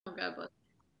Oh, God bless.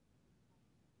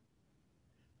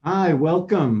 Hi,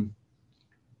 welcome.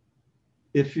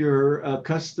 If you're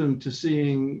accustomed to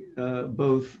seeing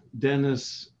both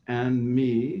Dennis and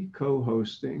me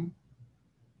co-hosting,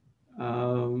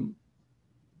 um,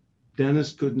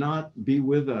 Dennis could not be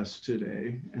with us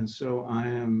today, and so I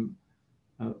am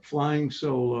flying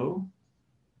solo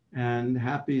and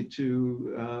happy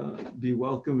to be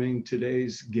welcoming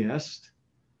today's guest,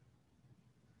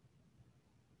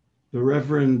 the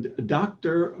Reverend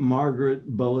Dr.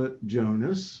 Margaret Bullitt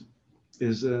Jonas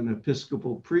is an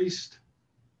Episcopal priest,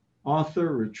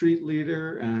 author, retreat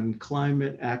leader, and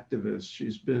climate activist.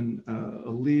 She's been a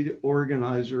lead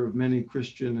organizer of many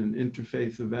Christian and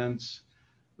interfaith events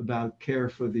about care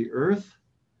for the earth.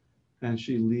 And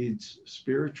she leads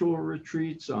spiritual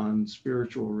retreats on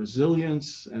spiritual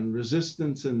resilience and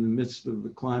resistance in the midst of the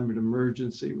climate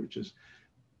emergency, which is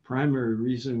primary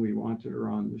reason we wanted her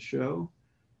on the show.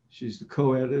 She's the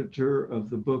co-editor of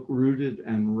the book Rooted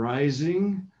and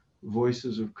Rising,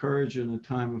 Voices of Courage in a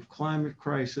Time of Climate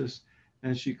Crisis,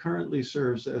 and she currently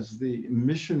serves as the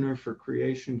missioner for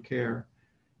creation care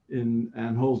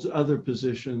and holds other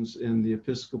positions in the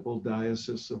Episcopal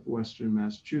Diocese of Western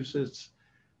Massachusetts.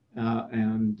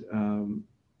 And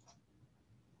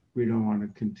we don't want to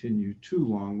continue too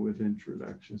long with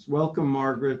introductions. Welcome,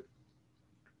 Margaret.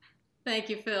 Thank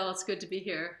you, Phil. It's good to be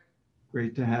here.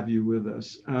 Great to have you with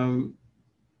us.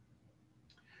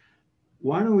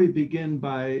 Why don't we begin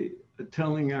by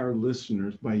telling our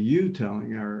listeners, by you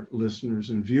telling our listeners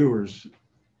and viewers,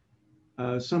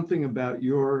 something about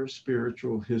your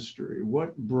spiritual history.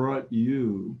 What brought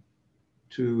you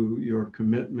to your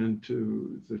commitment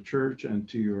to the church and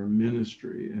to your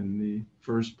ministry in the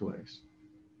first place?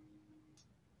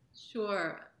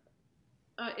 Sure.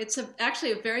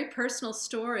 Actually a very personal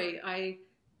story. I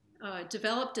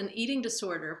developed an eating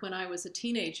disorder when I was a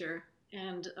teenager,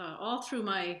 and all through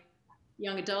my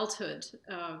young adulthood,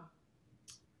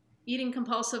 eating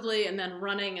compulsively and then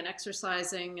running and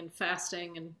exercising and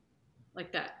fasting and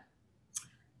like that.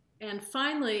 And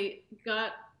finally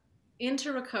got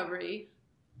into recovery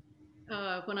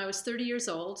when I was 30 years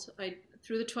old.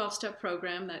 Through the 12-step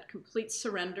program, that complete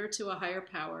surrender to a higher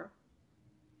power.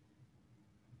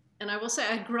 And I will say,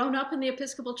 I'd grown up in the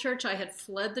Episcopal Church. I had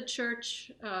fled the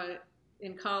church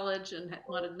in college and had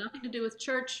wanted nothing to do with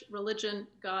church, religion,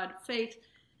 God, faith.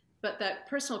 But that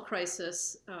personal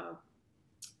crisis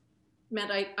meant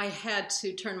I had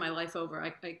to turn my life over. I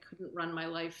couldn't run my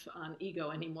life on ego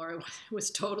anymore. It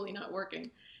was totally not working.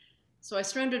 So I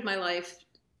surrendered my life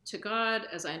to God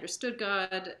as I understood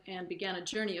God and began a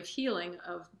journey of healing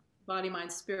of body,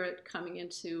 mind, spirit coming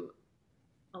into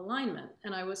alignment.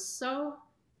 And I was so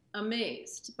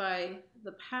amazed by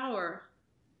the power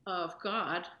of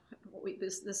God,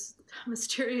 this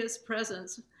mysterious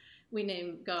presence we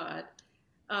name God,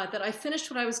 that I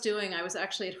finished what I was doing. I was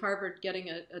actually at Harvard getting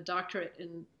a doctorate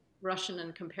in Russian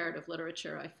and comparative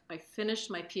literature. I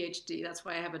finished my PhD. That's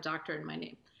why I have a doctor in my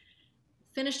name.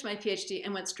 Finished my PhD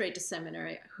and went straight to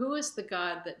seminary. Who is the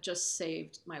God that just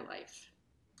saved my life?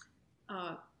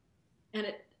 Uh,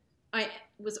 and I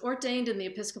was ordained in the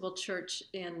Episcopal Church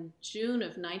in June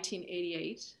of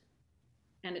 1988,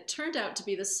 and it turned out to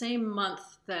be the same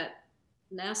month that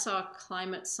NASA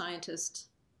climate scientist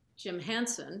Jim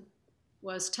Hansen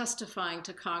was testifying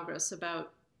to Congress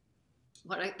about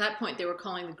what at that point they were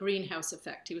calling the greenhouse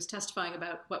effect. He was testifying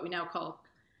about what we now call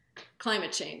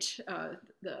climate change.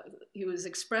 He was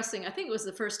expressing, I think it was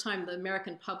the first time the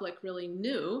American public really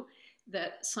knew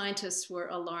that scientists were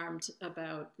alarmed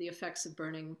about the effects of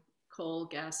burning coal,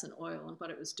 gas, and oil and what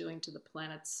it was doing to the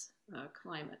planet's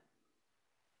climate.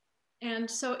 And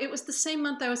so it was the same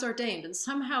month I was ordained, and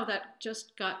somehow that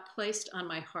just got placed on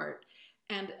my heart.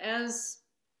 And as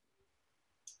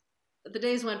the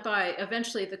days went by,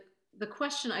 eventually the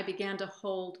question I began to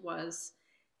hold was,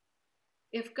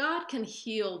 if God can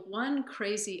heal one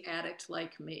crazy addict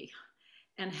like me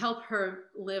and help her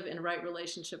live in right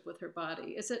relationship with her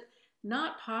body, is it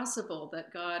not possible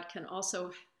that God can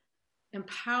also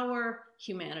empower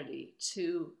humanity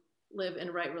to live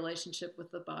in right relationship with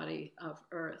the body of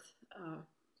Earth?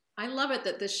 I love it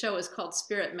that this show is called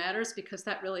Spirit Matters, because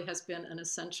that really has been an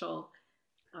essential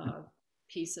uh,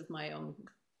 piece of my own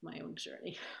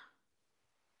journey.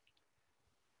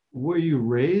 Were you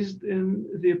raised in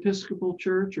the Episcopal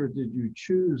Church, or did you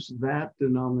choose that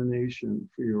denomination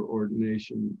for your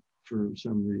ordination for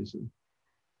some reason?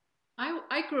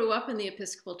 I grew up in the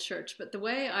Episcopal Church, but the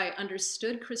way I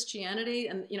understood Christianity,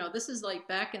 and this is like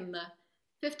back in the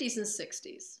 50s and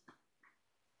 60s,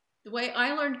 the way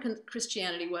I learned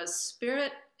Christianity was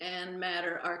spirit and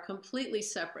matter are completely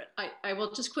separate. I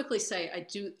will just quickly say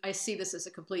I see this as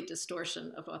a complete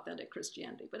distortion of authentic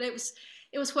Christianity, but it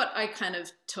was what I kind of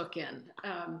took in.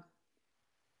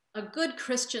 A good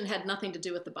Christian had nothing to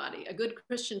do with the body. A good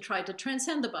Christian tried to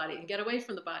transcend the body and get away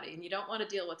from the body. And you don't want to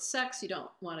deal with sex. You don't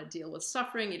want to deal with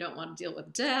suffering. You don't want to deal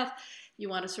with death. You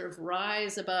want to sort of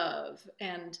rise above.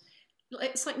 And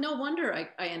it's like, no wonder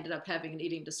I ended up having an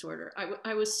eating disorder.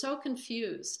 I was so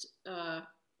confused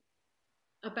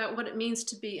about what it means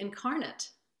to be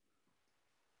incarnate.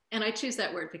 And I choose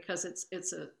that word because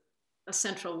it's a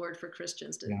central word for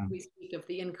Christians. Yeah. We speak of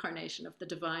the incarnation, of the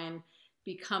divine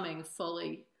becoming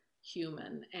fully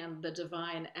human, and the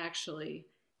divine actually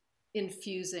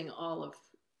infusing all of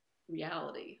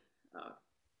reality.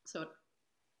 So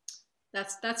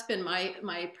that's been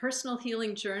my personal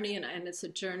healing journey, and it's a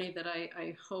journey that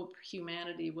I hope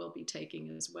humanity will be taking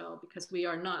as well, because we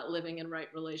are not living in right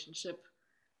relationship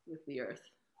with the earth.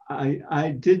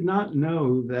 I did not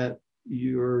know that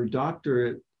your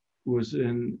doctorate was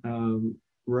in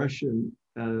Russian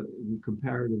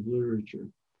comparative literature.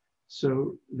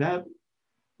 So that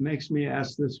makes me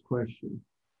ask this question.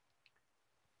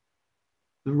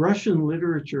 The Russian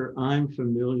literature I'm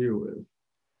familiar with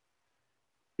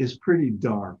is pretty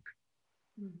dark.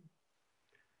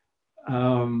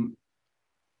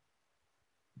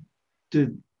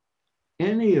 Did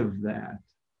any of that,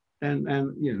 and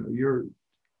you know, you're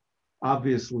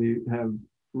obviously have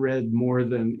read more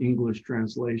than English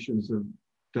translations of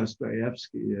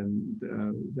Dostoevsky and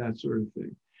that sort of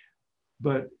thing,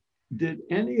 but did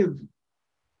any of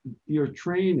your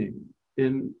training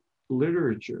in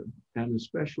literature, and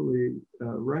especially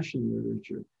Russian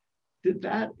literature, did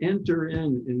that enter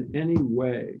in any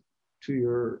way to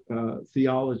your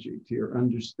theology, to your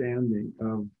understanding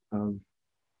of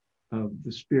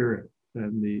the spirit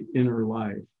and the inner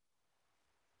life?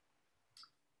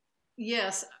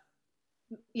 Yes.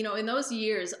 You know, in those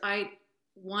years, I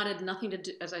wanted nothing to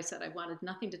do, as I said, I wanted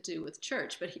nothing to do with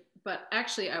church, but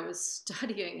actually I was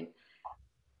studying,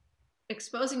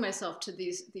 exposing myself to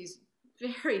these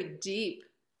very deep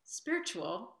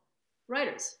spiritual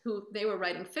writers who they were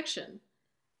writing fiction.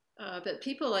 But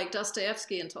people like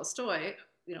Dostoevsky and Tolstoy,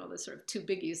 you know, the sort of two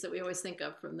biggies that we always think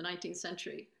of from the 19th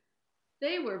century,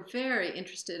 they were very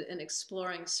interested in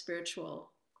exploring spiritual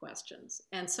questions.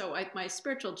 And so my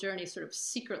spiritual journey sort of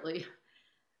secretly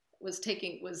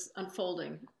was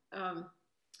unfolding. And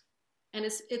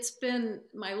it's been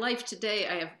my life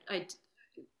today.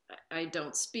 I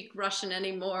don't speak Russian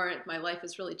anymore. My life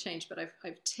has really changed, but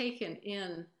I've taken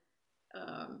in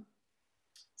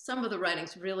some of the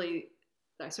writings. Really,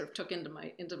 I sort of took into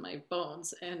my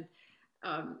bones. And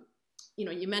you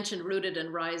know, you mentioned Rooted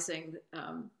and Rising,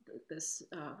 this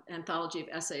anthology of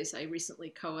essays I recently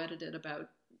co-edited about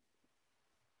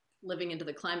living into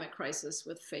the climate crisis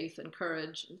with faith and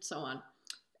courage and so on.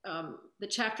 The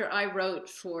chapter I wrote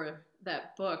for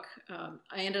that book,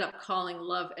 I ended up calling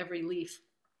Love Every Leaf.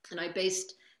 And I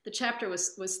based, the chapter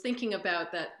was thinking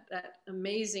about that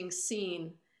amazing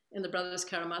scene in the Brothers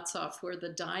Karamazov where the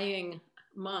dying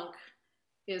monk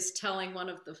is telling one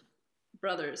of the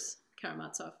brothers,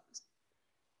 Karamazov,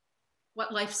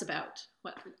 what life's about,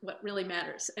 what really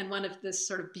matters. And one of this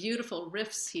sort of beautiful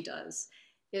riffs he does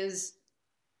is,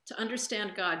 to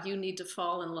understand God, you need to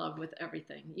fall in love with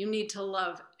everything. You need to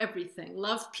love everything.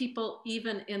 Love people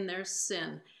even in their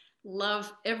sin.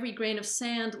 Love every grain of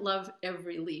sand, love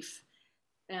every leaf.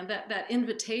 And that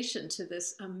invitation to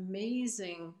this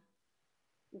amazing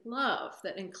love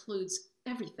that includes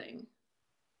everything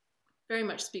very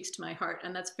much speaks to my heart.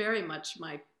 And that's very much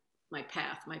my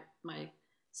path. My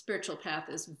spiritual path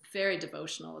is very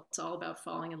devotional. It's all about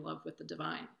falling in love with the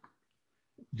divine.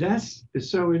 That's is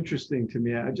so interesting to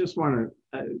me. I just want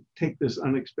to take this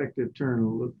unexpected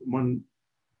turn, one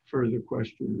further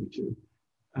question or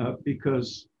two,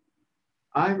 because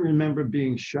I remember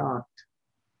being shocked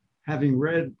having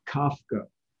read Kafka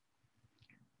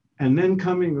and then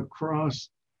coming across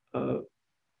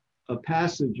a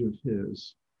passage of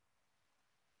his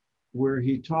where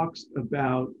he talks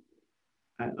about,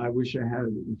 I wish I had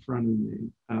it in front of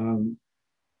me,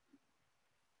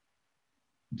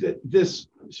 this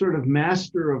sort of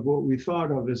master of what we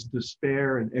thought of as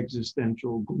despair and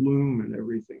existential gloom and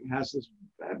everything has this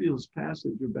fabulous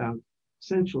passage about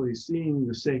essentially seeing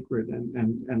the sacred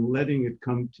and letting it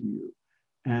come to you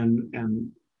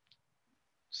and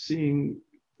seeing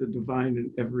the divine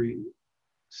in every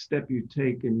step you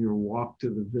take in your walk to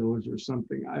the village or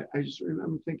something. I just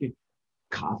remember thinking,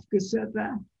 Kafka said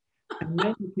that? And then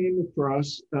I came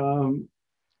across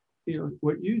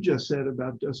what you just said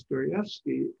about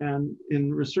Dostoevsky. And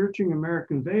in researching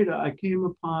American Veda, I came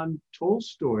upon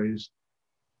Tolstoy's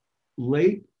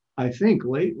late, I think,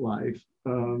 late life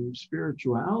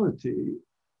spirituality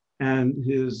and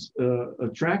his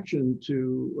attraction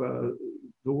to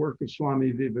the work of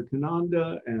Swami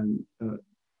Vivekananda and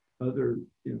other,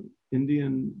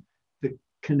 Indian, the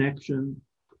connection.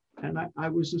 And I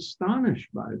was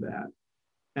astonished by that.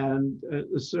 And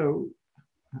so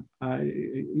I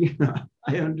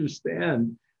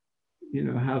understand,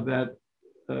 how that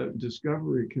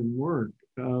discovery can work.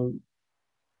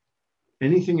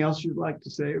 Anything else you'd like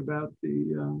to say about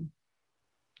the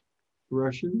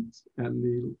Russians and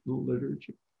the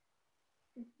literature?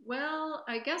 Well,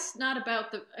 I guess not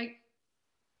about the. I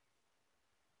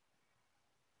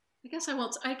guess I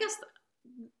won't. I guess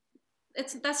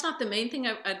that's not the main thing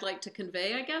I'd like to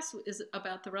convey. I guess is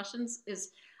about the Russians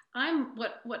is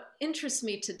what interests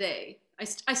me today.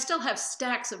 I still have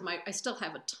stacks of I still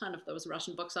have a ton of those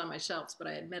Russian books on my shelves, but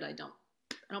I admit I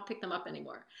don't pick them up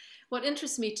anymore. What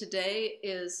interests me today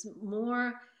is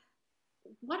more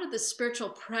what are the spiritual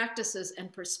practices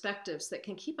and perspectives that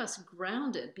can keep us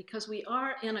grounded because we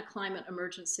are in a climate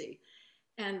emergency.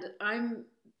 And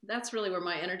that's really where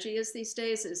my energy is these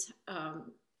days is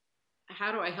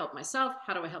how do I help myself?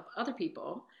 How do I help other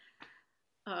people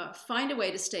find a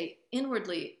way to stay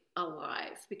inwardly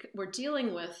alive? Because we're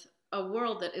dealing with a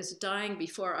world that is dying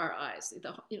before our eyes.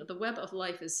 The web of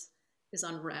life is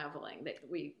unraveling.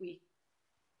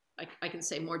 I can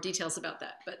say more details about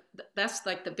that, but that's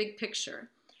like the big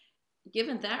picture.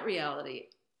 Given that reality,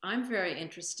 I'm very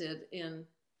interested in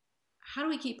how do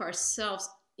we keep ourselves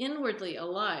inwardly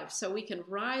alive so we can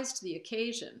rise to the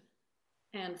occasion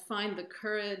and find the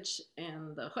courage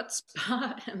and the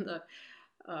chutzpah and the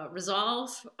resolve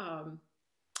and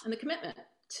the commitment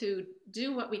to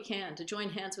do what we can to join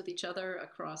hands with each other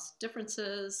across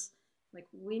differences. Like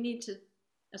we need to,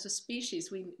 as a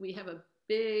species, we have a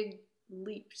big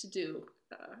leap to do.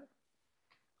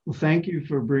 Well, thank you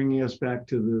for bringing us back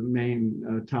to the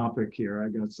main topic here. I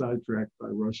got sidetracked by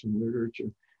Russian literature.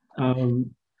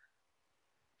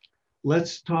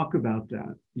 Let's talk about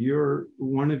that.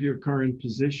 One of your current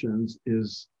positions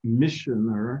is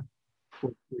missioner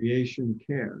for creation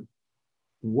care.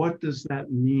 What does that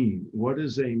mean? What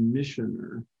is a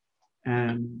missioner?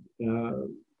 And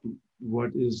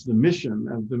what is the mission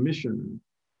of the missioner?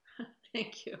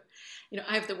 Thank you.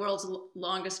 I have the world's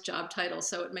longest job title,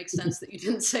 so it makes sense that you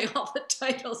didn't say all the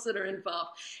titles that are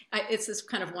involved. It's this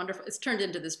kind of wonderful. It's turned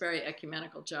into this very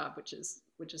ecumenical job, which is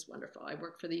wonderful. I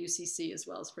work for the UCC as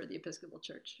well as for the Episcopal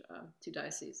Church, two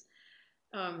dioceses.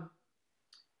 The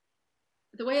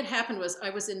way it happened was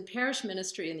I was in parish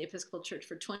ministry in the Episcopal Church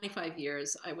for 25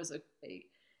 years. I was a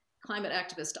climate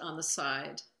activist on the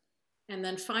side. And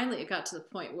then finally, it got to the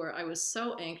point where I was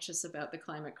so anxious about the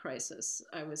climate crisis.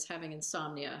 I was having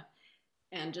insomnia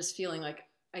and just feeling like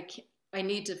I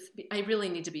really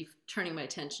need to be turning my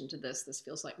attention to this. This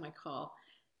feels like my call.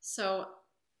 So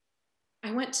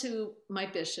I went to my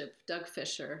bishop, Doug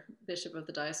Fisher, Bishop of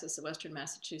the Diocese of Western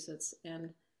Massachusetts, and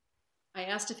I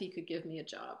asked if he could give me a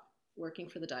job working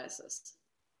for the diocese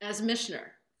as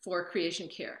missioner for creation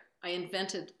care. I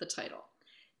invented the title.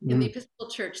 In the Episcopal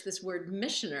Church, this word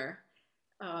missioner,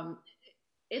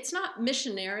 it's not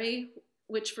missionary,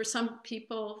 which for some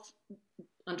people,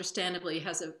 understandably,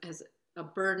 has a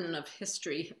burden of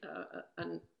history, a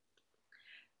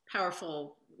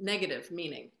powerful negative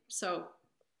meaning. So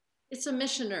it's a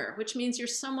missioner, which means you're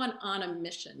someone on a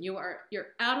mission. You're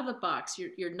out of the box.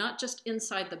 You're not just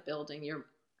inside the building. You're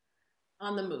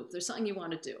on the move. There's something you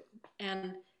want to do.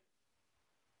 And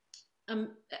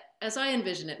as I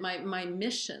envision it, my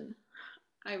mission,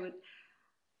 I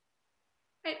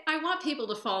want people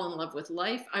to fall in love with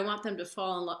life. I want them to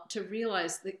fall in love, to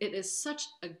realize that it is such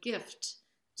a gift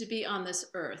to be on this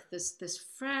earth, this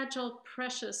fragile,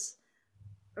 precious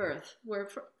earth, where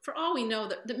for all we know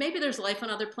that maybe there's life on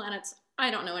other planets.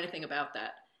 I don't know anything about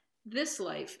that. This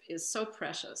life is so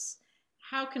precious.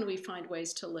 How can we find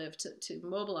ways to live, to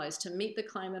mobilize, to meet the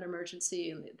climate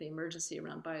emergency and the emergency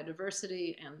around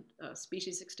biodiversity and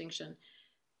species extinction?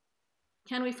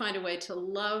 Can we find a way to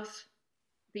love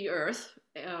the earth,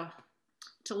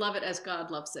 to love it as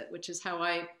God loves it, which is how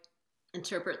I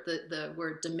interpret the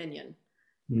word dominion,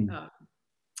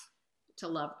 to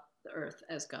love the earth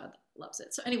as God loves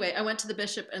it. So anyway, I went to the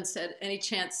bishop and said, any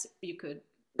chance you could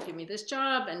give me this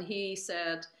job? And he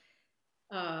said,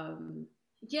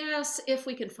 yes, if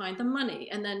we can find the money.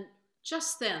 And then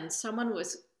just then someone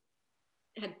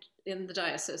had in the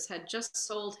diocese had just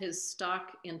sold his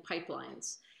stock in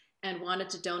pipelines and wanted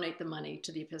to donate the money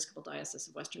to the Episcopal Diocese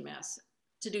of Western Mass.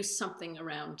 to do something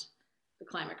around the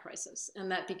climate crisis.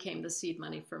 And that became the seed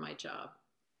money for my job.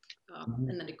 And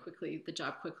then the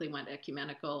job quickly went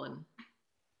ecumenical.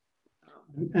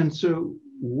 And so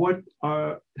what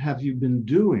have you been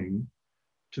doing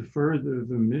to further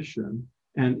the mission?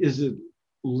 And is it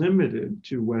limited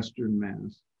to Western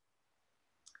Mass?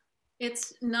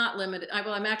 It's not limited.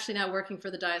 I'm actually now working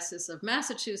for the Diocese of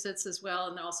Massachusetts as well,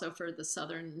 and also for the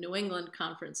Southern New England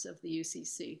Conference of the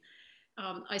UCC.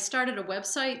 I started a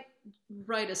website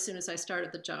right as soon as I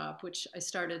started the job, which I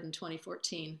started in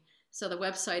 2014. So the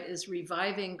website is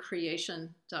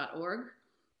revivingcreation.org.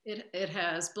 It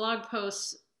has blog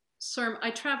posts,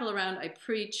 I travel around, I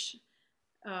preach,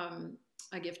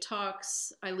 I give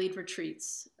talks, I lead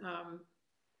retreats.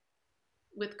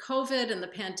 With COVID and the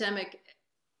pandemic,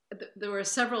 there were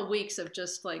several weeks of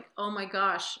just like, oh my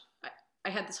gosh, I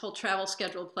had this whole travel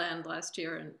schedule planned last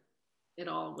year and it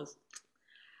all was,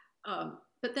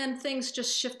 but then things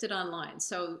just shifted online.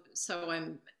 So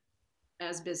I'm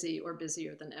as busy or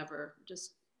busier than ever,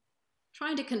 just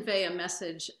trying to convey a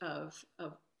message of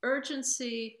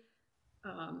urgency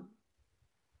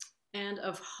and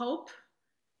of hope,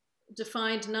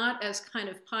 defined not as kind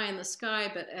of pie in the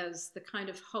sky, but as the kind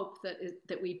of hope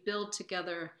that we build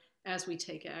together as we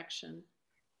take action.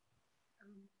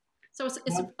 So it's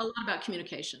a lot about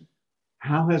communication.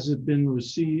 How has it been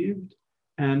received?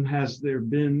 And has there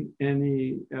been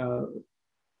any,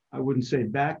 I wouldn't say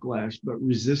backlash, but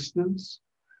resistance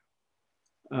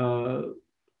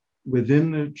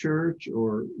within the church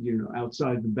or,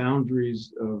 outside the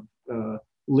boundaries of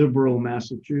liberal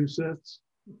Massachusetts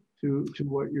to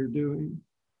what you're doing?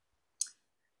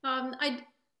 I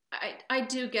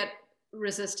do get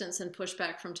resistance and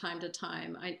pushback from time to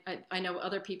time. I know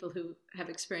other people who have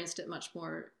experienced it much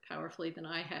more powerfully than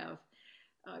I have.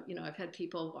 I've had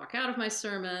people walk out of my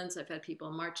sermons. I've had people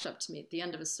march up to me at the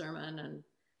end of a sermon and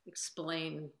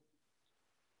explain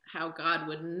how God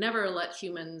would never let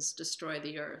humans destroy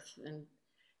the earth, and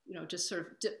just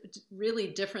sort of really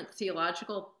different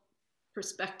theological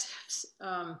perspectives.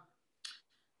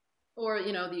 Or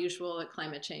the usual that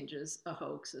climate change is a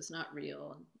hoax, is not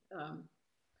real.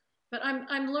 But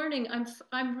I'm learning. I'm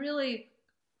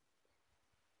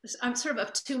sort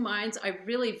of two minds. I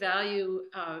really value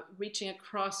reaching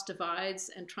across divides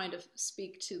and trying to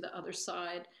speak to the other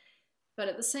side. But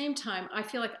at the same time, I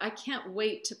feel like I can't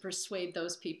wait to persuade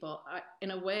those people.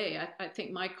 In a way, I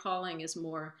think my calling is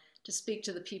more to speak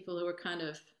to the people who are kind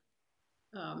of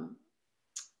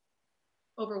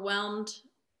overwhelmed,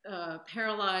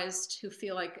 paralyzed, who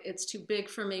feel like it's too big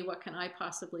for me. What can I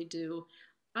possibly do?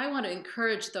 I want to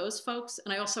encourage those folks.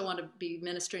 And I also want to be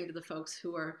ministering to the folks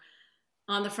who are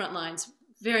on the front lines,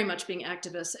 very much being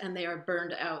activists, and they are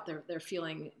burned out. They're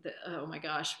feeling that, oh my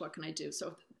gosh, what can I do?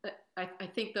 So I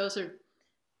think those are,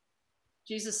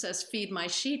 Jesus says, feed my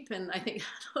sheep. And I think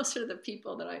those are the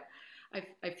people that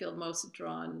I feel most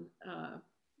drawn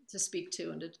to speak to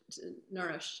and to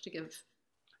nourish, to give.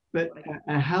 But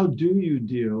how do you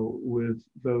deal with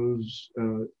those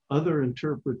other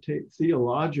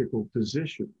theological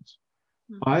positions,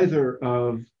 either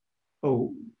of,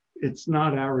 oh, it's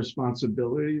not our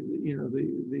responsibility,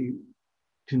 the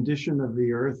condition of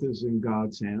the earth is in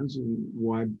God's hands, and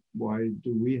why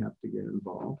do we have to get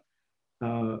involved?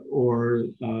 Or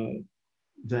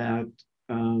that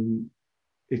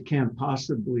it can't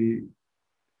possibly,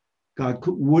 God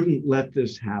wouldn't let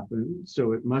this happen,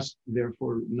 so it must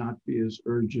therefore not be as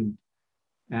urgent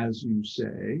as you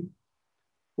say.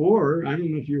 Or, I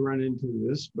don't know if you run into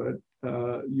this, but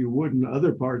you would in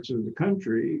other parts of the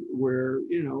country where,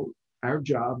 our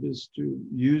job is to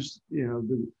use,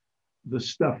 the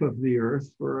stuff of the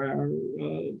earth for our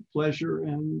pleasure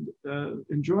and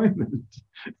enjoyment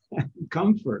and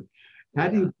comfort. How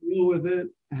do you deal with it?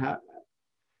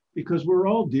 Because we're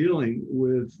all dealing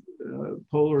with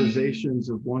polarizations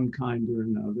of one kind or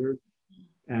another,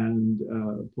 and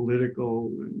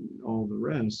political and all the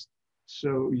rest.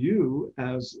 So you,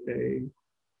 as a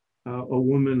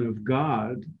woman of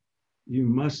God, you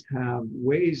must have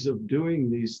ways of doing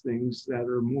these things that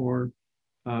are more,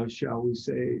 shall we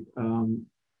say,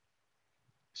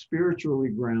 spiritually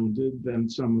grounded than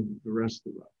some of the rest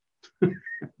of us.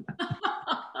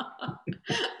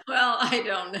 Well, I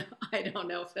don't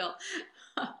know, Phil.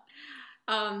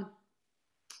 The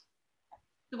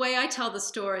way I tell the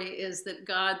story is that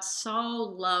God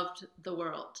so loved the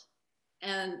world,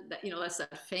 and that's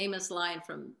that famous line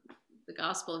from the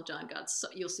Gospel of John.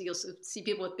 You'll see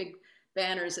people with big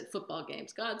banners at football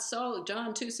games. God so,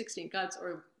 John 2:16.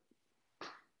 Or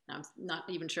I'm not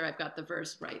even sure I've got the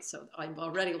verse right, so I've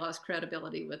already lost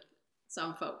credibility with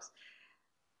some folks.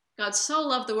 God so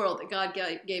loved the world that God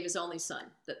gave his only son.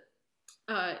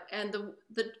 And the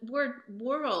word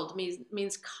world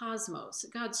means cosmos.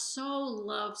 God so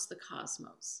loves the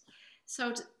cosmos.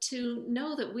 So to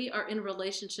know that we are in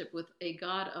relationship with a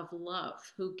God of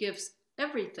love who gives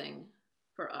everything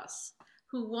for us,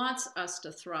 who wants us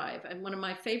to thrive. And one of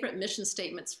my favorite mission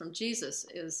statements from Jesus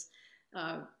is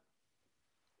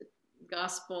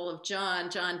Gospel of John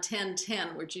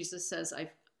 10:10, where Jesus says,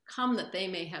 I've come that they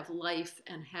may have life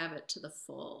and have it to the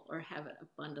full, or have it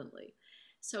abundantly.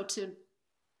 So to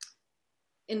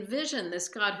envision this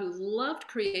God who loved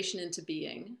creation into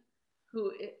being,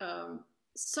 who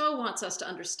so wants us to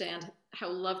understand how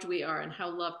loved we are and how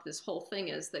loved this whole thing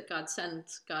is, that God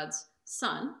sends God's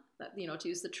son, that, to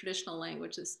use the traditional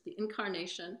language, is the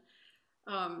incarnation,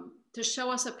 to show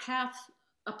us a path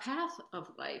of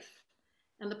life.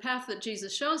 And the path that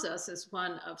Jesus shows us is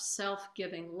one of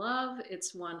self-giving love.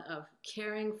 It's one of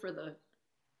caring for the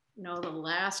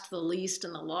last, the least,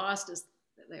 and the lost, as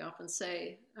they often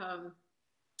say. And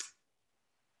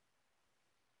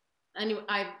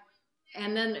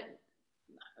then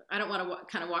I don't want to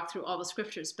kind of walk through all the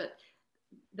scriptures, but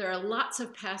there are lots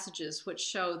of passages which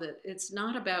show that it's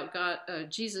not about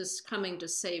Jesus coming to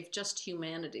save just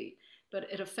humanity, but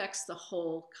it affects the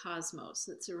whole cosmos.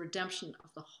 It's a redemption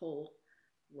of the whole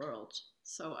world.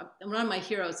 So one of my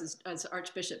heroes is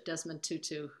Archbishop Desmond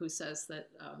Tutu, who says that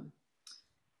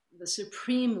the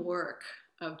supreme work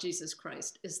of Jesus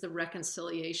Christ is the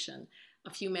reconciliation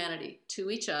of humanity to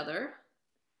each other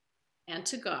and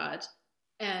to God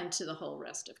and to the whole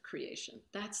rest of creation.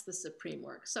 That's the supreme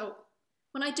work. So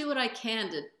when I do what I can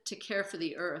to care for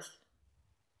the earth,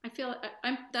 I feel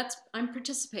I'm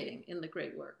participating in the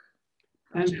great work.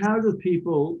 And Jesus. How do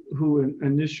people who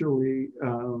initially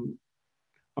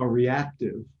are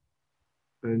reactive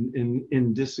and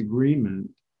in disagreement,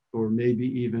 or maybe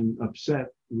even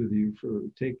upset with you for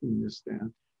taking this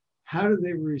stand, how do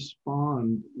they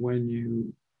respond when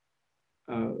you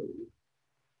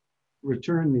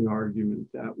return the argument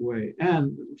that way?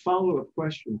 And follow-up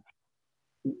question,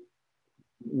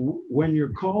 when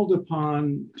you're called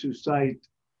upon to cite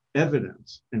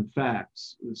evidence and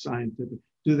facts, the scientific,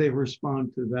 do they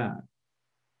respond to that?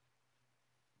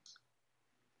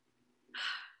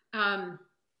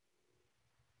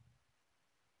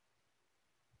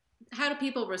 How do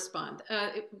people respond?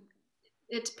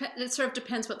 It sort of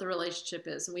depends what the relationship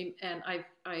is. And I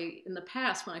in the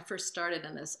past, when I first started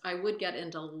in this, I would get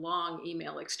into long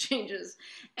email exchanges,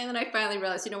 and then I finally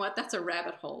realized, you know what, that's a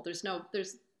rabbit hole. There's not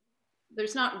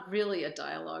really a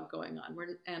dialogue going on.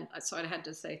 And so I had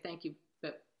to say thank you,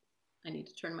 but I need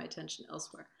to turn my attention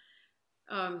elsewhere.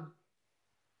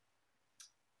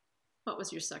 What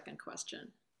was your second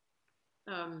question?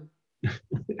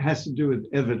 It has to do with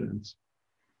evidence.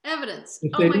 Evidence.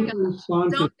 If oh my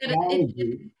God! Don't get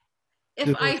it.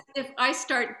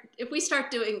 If we start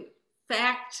doing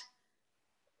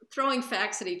throwing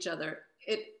facts at each other,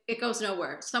 it goes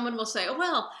nowhere. Someone will say, "Oh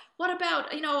well, what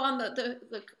about on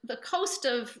the coast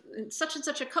of such and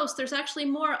such a coast? There's actually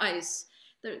more ice.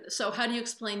 So how do you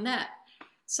explain that?"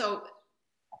 So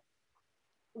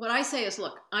what I say is,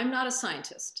 look, I'm not a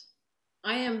scientist.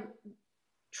 I am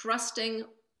trusting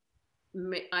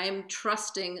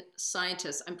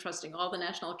scientists. I'm trusting all the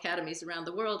national academies around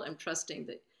the world. I'm trusting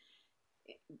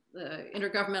the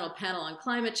Intergovernmental Panel on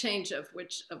Climate Change of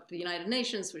the United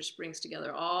Nations, which brings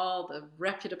together all the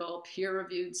reputable,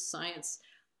 peer-reviewed science.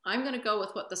 I'm going to go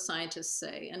with what the scientists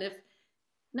say. And if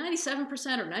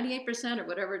 97% or 98% or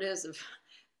whatever it is of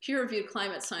peer-reviewed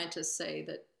climate scientists say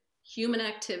that human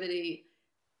activity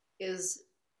is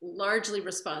largely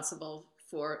responsible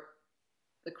for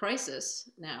the crisis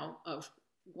now of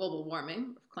global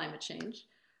warming, of climate change,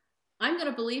 I'm going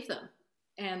to believe them.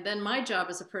 And then my job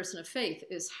as a person of faith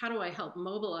is, how do I help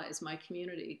mobilize my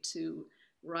community to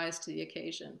rise to the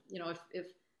occasion? If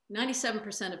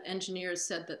 97% of engineers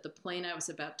said that the plane I was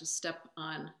about to step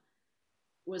on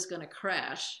was going to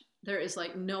crash, there is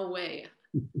no way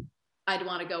I'd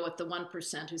want to go with the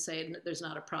 1% who say there's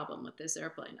not a problem with this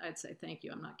airplane. I'd say, thank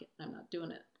you, I'm not doing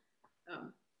it.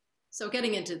 So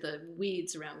getting into the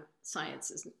weeds around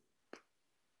science is.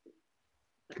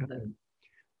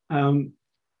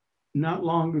 Not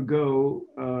long ago,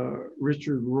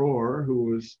 Richard Rohr, who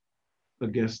was a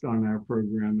guest on our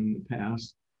program in the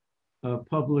past,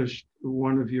 published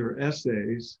one of your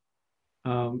essays.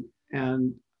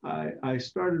 And I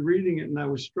started reading it, and I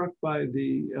was struck by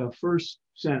the first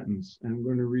sentence. And I'm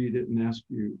going to read it and ask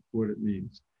you what it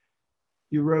means.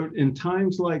 You wrote, "In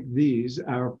times like these,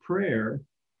 our prayer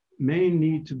may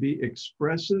need to be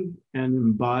expressive and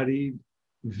embodied,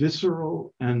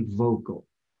 visceral and vocal."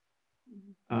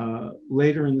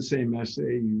 Later in the same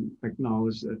essay, you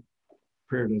acknowledge that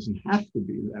prayer doesn't have to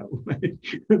be that way,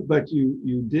 but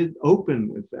you did open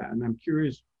with that. And I'm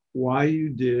curious why you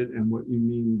did and what you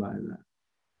mean by that.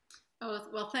 Oh,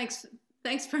 well, thanks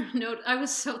for a note. I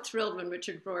was so thrilled when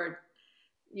Richard Rohr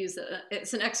used it.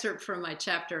 It's an excerpt from my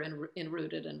chapter in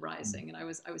Rooted and Rising, and I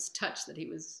was touched that he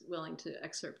was willing to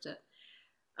excerpt it.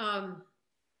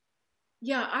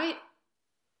 Yeah,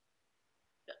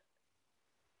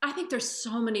 I think there's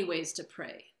so many ways to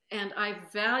pray, and I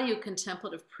value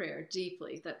contemplative prayer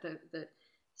deeply. That the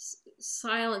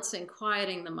silencing,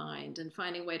 quieting the mind, and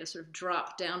finding a way to sort of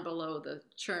drop down below the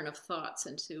churn of thoughts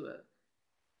into a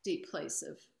deep place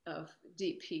of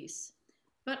deep peace.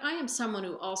 But I am someone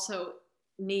who also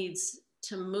needs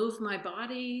to move my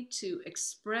body, to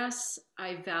express.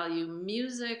 I value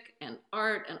music and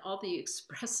art and all the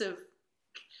expressive.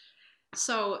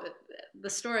 So the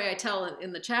story I tell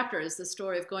in the chapter is the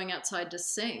story of going outside to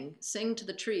sing to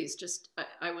the trees.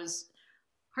 I was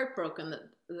heartbroken that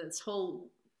this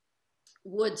whole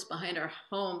woods behind our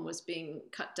home was being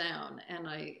cut down, and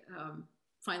I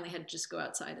finally had to just go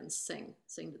outside and sing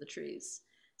to the trees,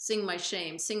 sing my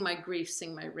shame, sing my grief,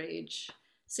 sing my rage,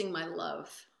 sing my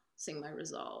love, sing my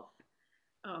resolve.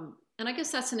 And I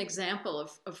guess that's an example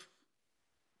of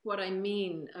what I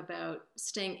mean about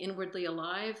staying inwardly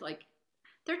alive. Like,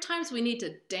 there are times we need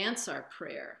to dance our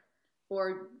prayer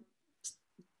or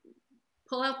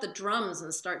pull out the drums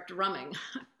and start drumming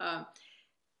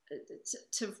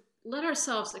to let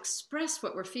ourselves express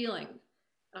what we're feeling,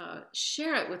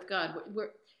 share it with God.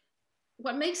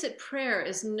 What makes it prayer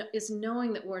is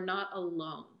knowing that we're not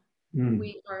alone.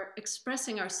 We are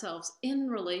expressing ourselves in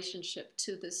relationship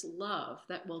to this love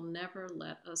that will never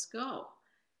let us go.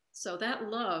 So that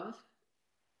love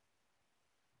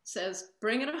says,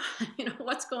 bring it on.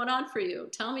 What's going on for you?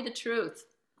 Tell me the truth.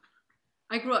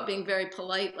 I grew up being very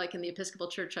polite, like in the Episcopal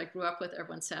Church I grew up with,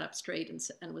 everyone sat up straight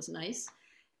and was nice.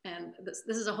 And this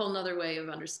is a whole nother way of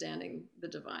understanding the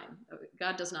divine.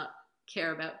 God does not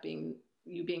care about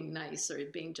you being nice or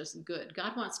being just good.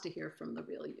 God wants to hear from the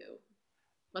real you.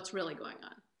 What's really going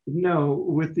on? No,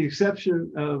 with the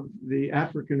exception of the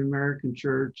African American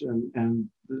church and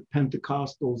the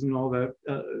Pentecostals and all that,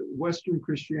 Western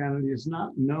Christianity is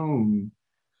not known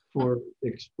for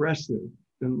expressive,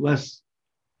 unless,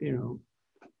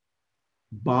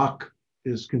 Bach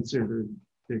is considered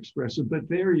expressive, but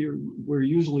there we're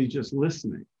usually just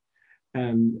listening.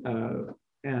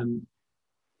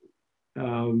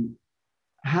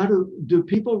 How do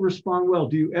people respond well?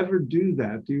 Do you ever do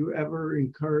that? Do you ever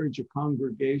encourage a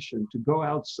congregation to go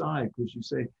outside? Because you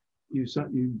say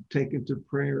you take it to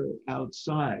prayer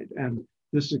outside, and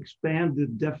this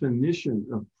expanded definition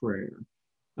of prayer,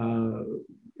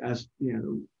 as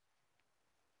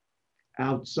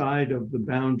outside of the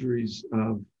boundaries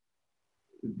of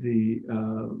the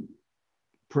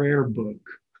prayer book.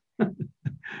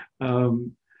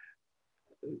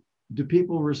 Do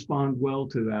people respond well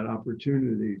to that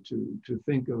opportunity to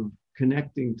think of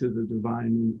connecting to the divine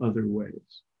in other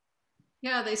ways?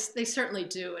 Yeah, they certainly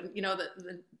do. And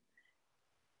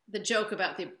the joke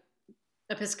about the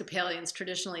Episcopalians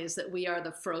traditionally is that we are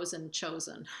the frozen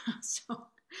chosen.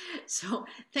 So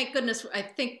thank goodness, I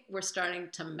think we're starting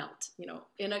to melt,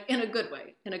 in a good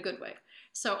way,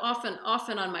 So often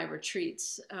on my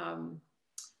retreats,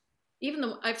 even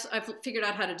though I've figured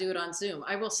out how to do it on Zoom,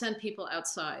 I will send people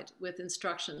outside with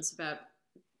instructions about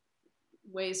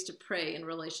ways to pray in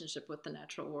relationship with the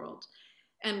natural world.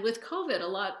 And with COVID, a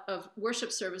lot of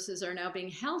worship services are now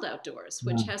being held outdoors,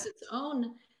 which has its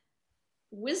own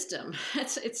wisdom.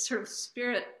 It's sort of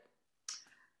spirit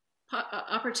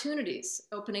opportunities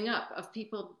opening up of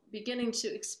people beginning to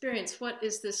experience what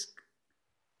is this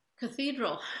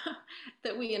cathedral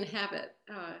that we inhabit.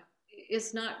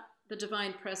 Is not the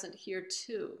divine present here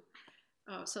too?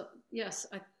 So yes,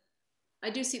 I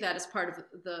do see that as part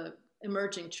of the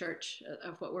emerging church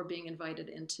of what we're being invited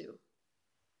into.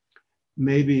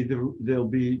 Maybe there'll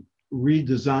be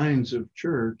redesigns of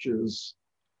churches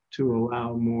to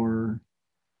allow more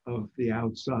of the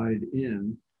outside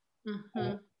in.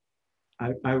 Mm-hmm.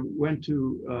 I went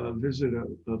to visit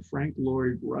a Frank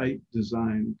Lloyd Wright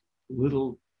designed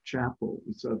little chapel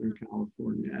in Southern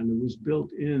California, and it was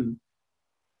built in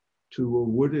to a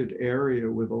wooded area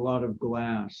with a lot of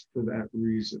glass for that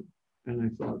reason. And I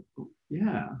thought,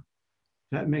 yeah,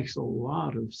 that makes a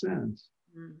lot of sense.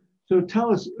 Mm. So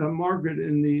tell us, Margaret,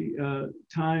 in the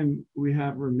time we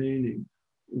have remaining,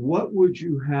 what would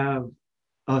you have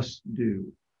us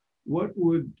do? What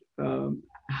would,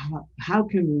 how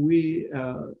can we,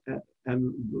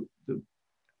 and the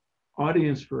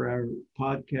audience for our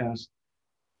podcast,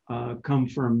 come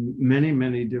from many,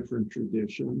 many different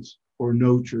traditions or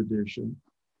no tradition,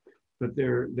 but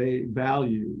they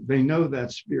know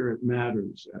that spirit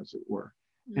matters, as it were,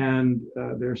 and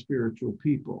they're spiritual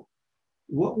people.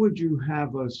 What would you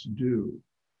have us do,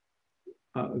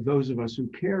 those of us who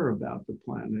care about the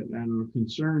planet and are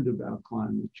concerned about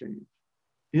climate change,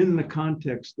 in the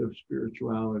context of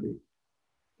spirituality?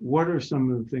 What are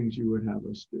some of the things you would have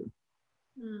us do?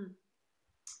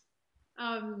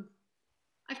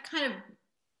 I've kind of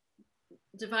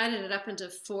divided it up into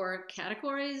 4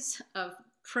 categories of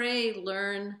pray,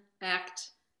 learn, act,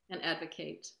 and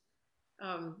advocate.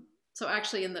 So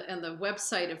actually in the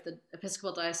website of the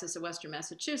Episcopal Diocese of Western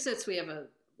Massachusetts, we have a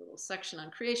little section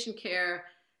on creation care,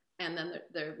 and then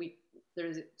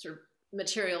there's sort of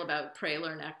material about pray,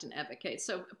 learn, act, and advocate.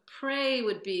 So pray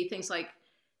would be things like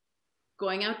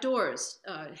going outdoors,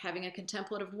 having a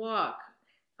contemplative walk.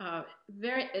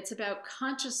 It's about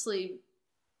consciously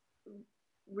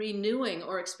renewing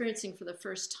or experiencing for the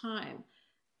first time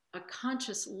a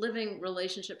conscious living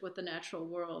relationship with the natural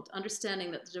world,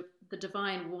 understanding that the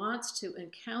divine wants to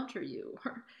encounter you.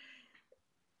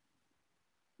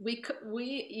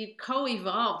 You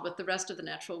co-evolved with the rest of the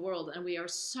natural world, and we are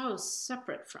so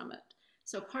separate from it.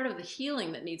 So part of the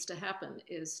healing that needs to happen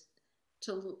is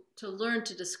to learn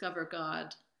to discover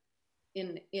God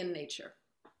in nature.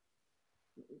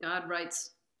 God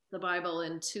writes the Bible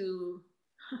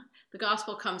the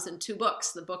gospel comes in 2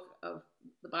 books, the book of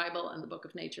the Bible and the book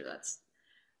of nature. That's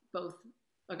both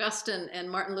Augustine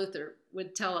and Martin Luther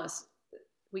would tell us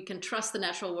we can trust the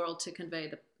natural world to convey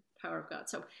the power of God.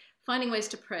 So finding ways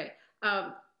to pray.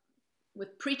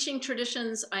 With preaching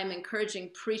traditions, I'm encouraging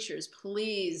preachers,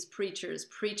 please, preachers,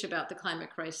 preach about the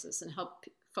climate crisis and help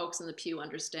folks in the pew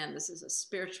understand this is a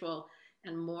spiritual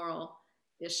and moral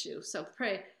issue. So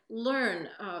pray, learn.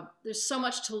 There's so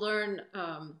much to learn.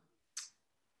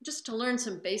 Just to learn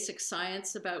some basic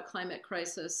science about climate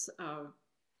crisis,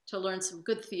 to learn some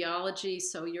good theology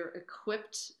so you're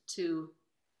equipped to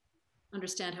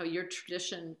understand how your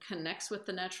tradition connects with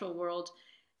the natural world.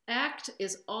 ACT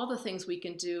is all the things we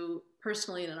can do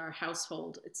personally in our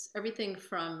household. It's everything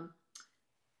from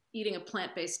eating a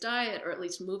plant-based diet, or at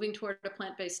least moving toward a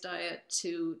plant-based diet,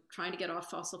 to trying to get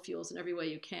off fossil fuels in every way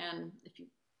you can.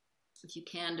 If you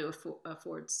can, to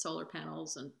afford solar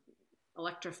panels and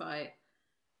electrify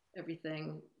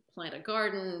everything, plant a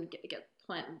garden,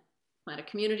 plant a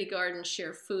community garden,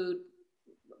 share food.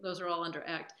 Those are all under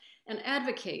ACT. And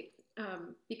advocate.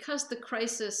 Because the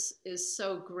crisis is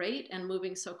so great and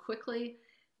moving so quickly,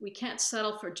 we can't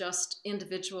settle for just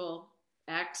individual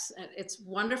acts. It's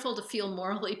wonderful to feel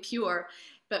morally pure,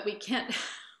 but we can't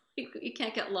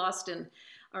get lost in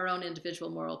our own individual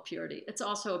moral purity. It's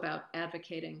also about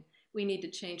advocating. We need to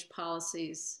change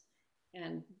policies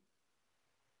and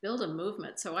build a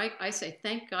movement. So I say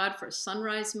thank God for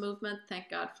Sunrise Movement. Thank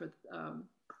God for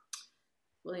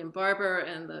William Barber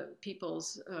and the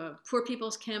Poor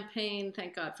People's Campaign.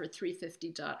 Thank God for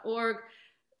 350.org.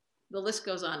 The list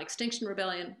goes on. Extinction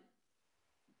Rebellion,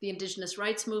 the Indigenous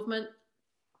Rights Movement.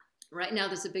 Right now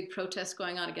there's a big protest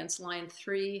going on against Line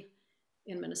 3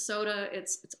 in Minnesota.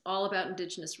 It's all about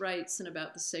Indigenous rights and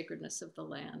about the sacredness of the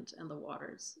land and the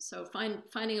waters. So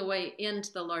finding a way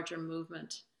into the larger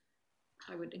movement,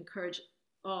 I would encourage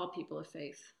all people of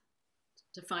faith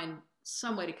to find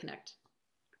some way to connect.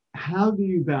 How do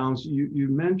you balance? You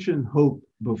mentioned hope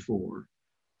before,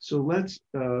 so let's,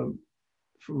 for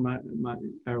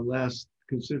our last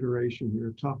consideration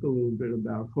here, talk a little bit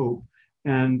about hope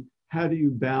and how do you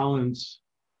balance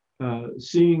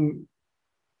seeing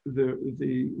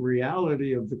the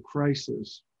reality of the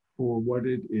crisis for what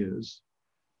it is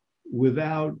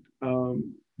without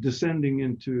descending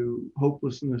into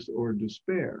hopelessness or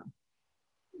despair.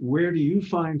 Where do you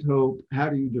find hope? How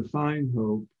do you define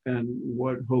hope? And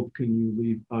what hope can you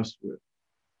leave us with?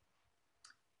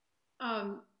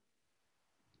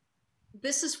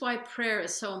 This is why prayer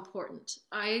is so important.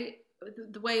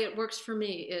 The way it works for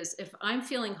me is if I'm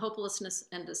feeling hopelessness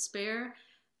and despair,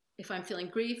 if I'm feeling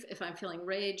grief, if I'm feeling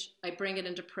rage, I bring it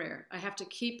into prayer. I have to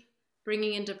keep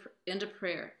bringing into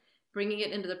prayer, bringing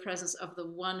it into the presence of the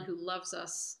one who loves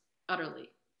us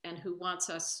utterly and who wants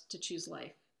us to choose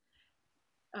life.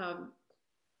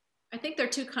 I think there are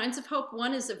 2 kinds of hope.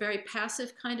 One is a very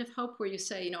passive kind of hope where you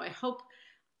say, I hope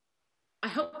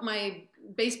my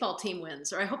baseball team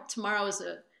wins, or I hope tomorrow is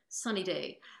a sunny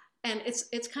day. And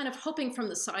it's kind of hoping from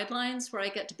the sidelines where I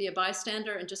get to be a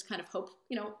bystander and just kind of hope,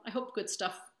 I hope good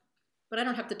stuff, but I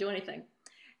don't have to do anything.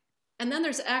 And then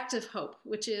there's active hope,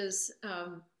 which is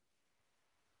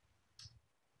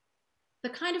the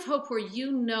kind of hope where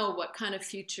you know what kind of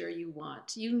future you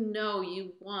want. You know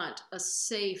you want a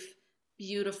safe,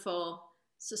 beautiful,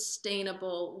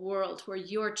 sustainable world where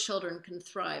your children can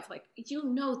thrive. Like, you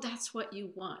know that's what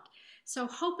you want. So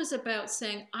hope is about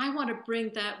saying, I want to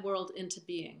bring that world into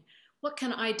being. What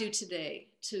can I do today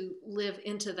to live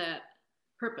into that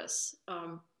purpose?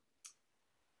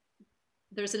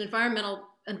 There's an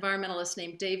environmentalist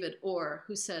named David Orr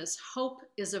who says, hope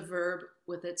is a verb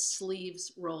with its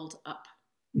sleeves rolled up.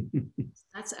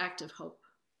 That's active hope.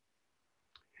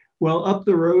 Well, up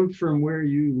the road from where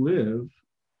you live,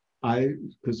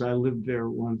 because I lived there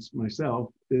once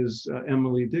myself, is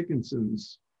Emily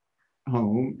Dickinson's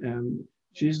home. And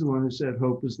she's the one who said,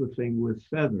 hope is the thing with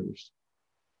feathers.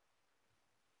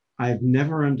 I've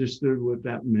never understood what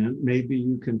that meant. Maybe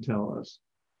you can tell us.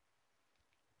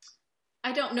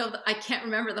 I don't know. I can't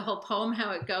remember the whole poem, how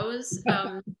it goes.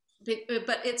 But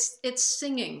it's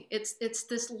singing. It's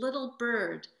this little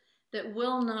bird that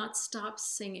will not stop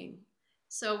singing.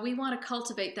 So we want to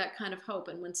cultivate that kind of hope.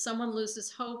 And when someone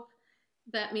loses hope,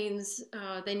 that means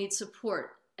they need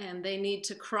support, and they need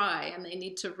to cry, and they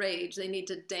need to rage, they need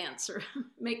to dance or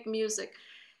make music.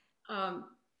 And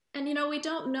you know, we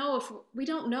don't know if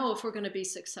we're going to be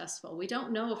successful. We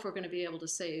don't know if we're going to be able to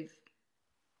save.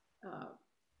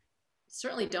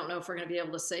 Certainly don't know if we're going to be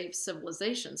able to save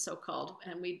civilization, so-called.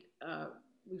 And we've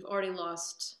already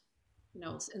lost, you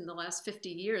know, in the last 50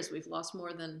 years, we've lost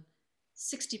more than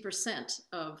 60%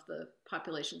 of the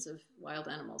populations of wild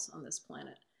animals on this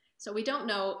planet. So we don't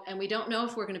know, and we don't know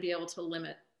if we're going to be able to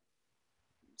limit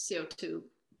CO2,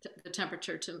 the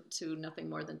temperature to nothing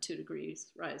more than 2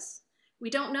 degrees rise. We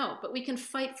don't know, but we can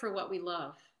fight for what we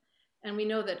love. And we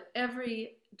know that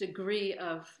every degree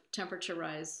of temperature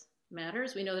rise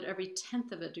matters. We know that every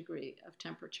 1/10 of a degree of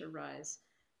temperature rise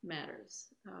matters.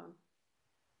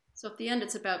 So at the end,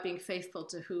 it's about being faithful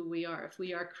to who we are. If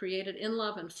we are created in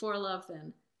love and for love,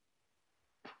 then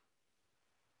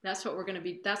that's what we're going to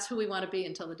be. That's who we want to be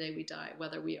until the day we die,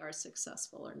 whether we are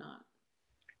successful or not.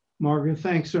 Margaret,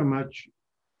 thanks so much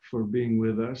for being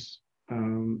with us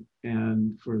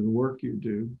and for the work you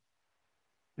do.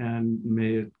 And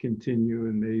may it continue,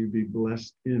 and may you be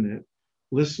blessed in it.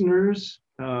 Listeners,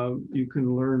 you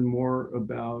can learn more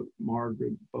about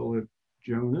Margaret Bullitt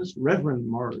Jonas, Reverend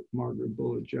Margaret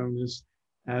Bullitt Jonas,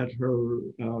 at her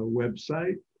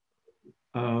website.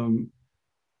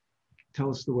 Tell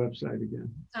us the website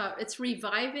again. It's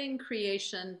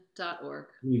revivingcreation.org.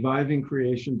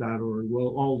 Revivingcreation.org. Well,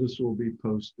 all this will be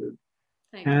posted.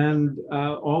 Thank you. And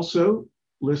also,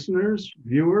 listeners,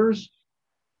 viewers,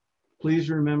 please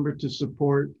remember to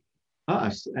support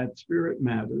us at Spirit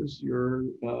Matters. Your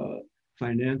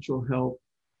financial help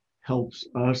helps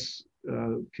us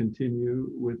continue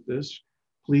with this.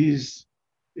 Please,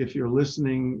 if you're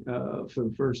listening for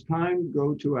the first time,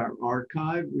 go to our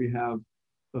archive. We have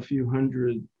a few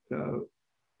hundred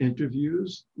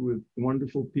interviews with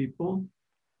wonderful people,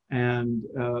 and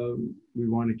we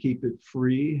want to keep it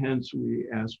free. Hence, we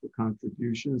ask for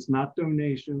contributions, not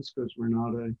donations, because we're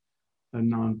not a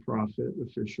nonprofit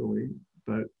officially,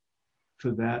 but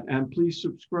for that. And please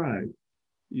subscribe.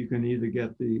 You can either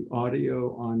get the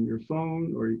audio on your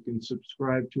phone, or you can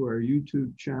subscribe to our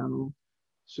YouTube channel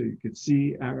so you could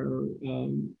see our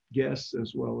guests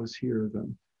as well as hear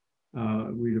them.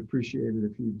 We'd appreciate it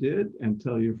if you did, and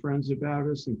tell your friends about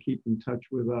us, and keep in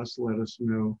touch with us. Let us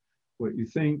know what you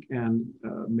think, and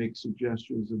make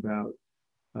suggestions about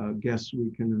guests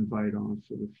we can invite on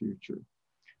for the future.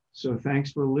 So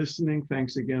thanks for listening.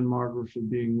 Thanks again, Margaret, for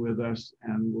being with us,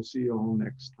 and we'll see you all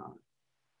next time.